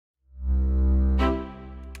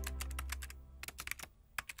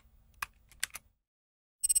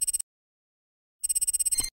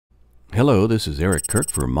Hello, this is Eric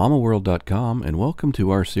Kirk for MamaWorld.com, and welcome to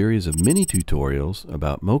our series of mini tutorials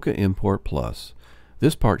about MochaImport Plus.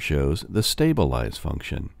 This part shows the Stabilize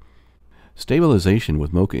function. Stabilization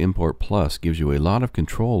with MochaImport Plus gives you a lot of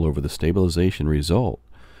control over the stabilization result.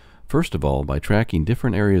 First of all, by tracking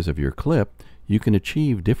different areas of your clip, you can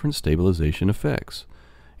achieve different stabilization effects.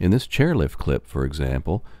 In this chairlift clip, for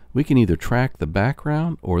example, we can either track the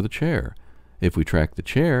background or the chair. If we track the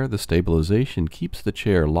chair, the stabilization keeps the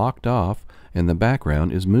chair locked off and the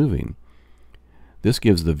background is moving. This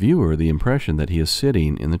gives the viewer the impression that he is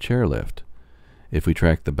sitting in the chairlift. If we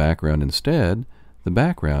track the background instead, the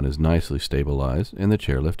background is nicely stabilized and the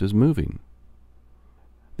chairlift is moving.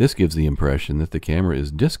 This gives the impression that the camera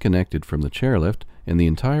is disconnected from the chairlift and the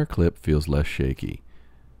entire clip feels less shaky.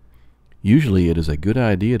 Usually it is a good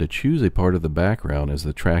idea to choose a part of the background as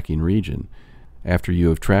the tracking region. After you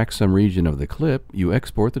have tracked some region of the clip, you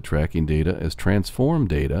export the tracking data as transform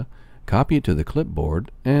data, copy it to the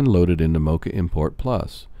clipboard, and load it into MochaImport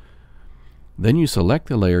Plus. Then you select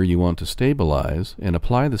the layer you want to stabilize and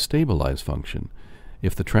apply the Stabilize function.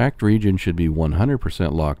 If the tracked region should be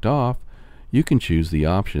 100% locked off, you can choose the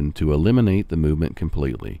option to eliminate the movement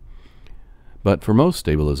completely. But for most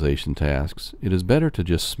stabilization tasks, it is better to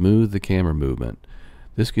just smooth the camera movement.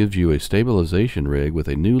 This gives you a stabilization rig with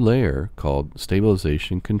a new layer called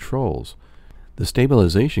Stabilization Controls. The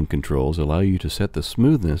Stabilization Controls allow you to set the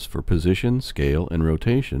smoothness for position, scale, and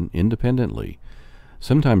rotation independently.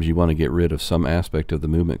 Sometimes you want to get rid of some aspect of the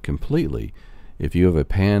movement completely. If you have a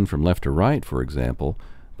pan from left to right, for example,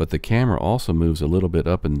 but the camera also moves a little bit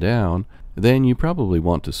up and down, then you probably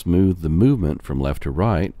want to smooth the movement from left to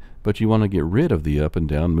right, but you want to get rid of the up and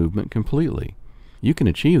down movement completely. You can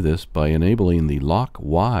achieve this by enabling the Lock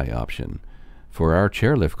Y option. For our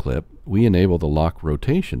chairlift clip, we enable the Lock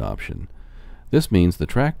Rotation option. This means the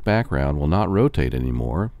tracked background will not rotate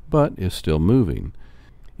anymore, but is still moving.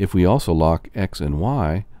 If we also lock X and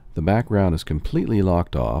Y, the background is completely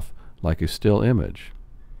locked off, like a still image.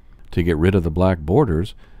 To get rid of the black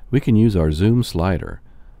borders, we can use our zoom slider.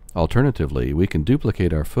 Alternatively, we can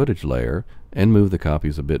duplicate our footage layer and move the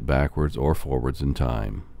copies a bit backwards or forwards in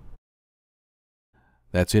time.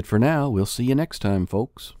 That's it for now. We'll see you next time,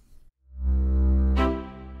 folks.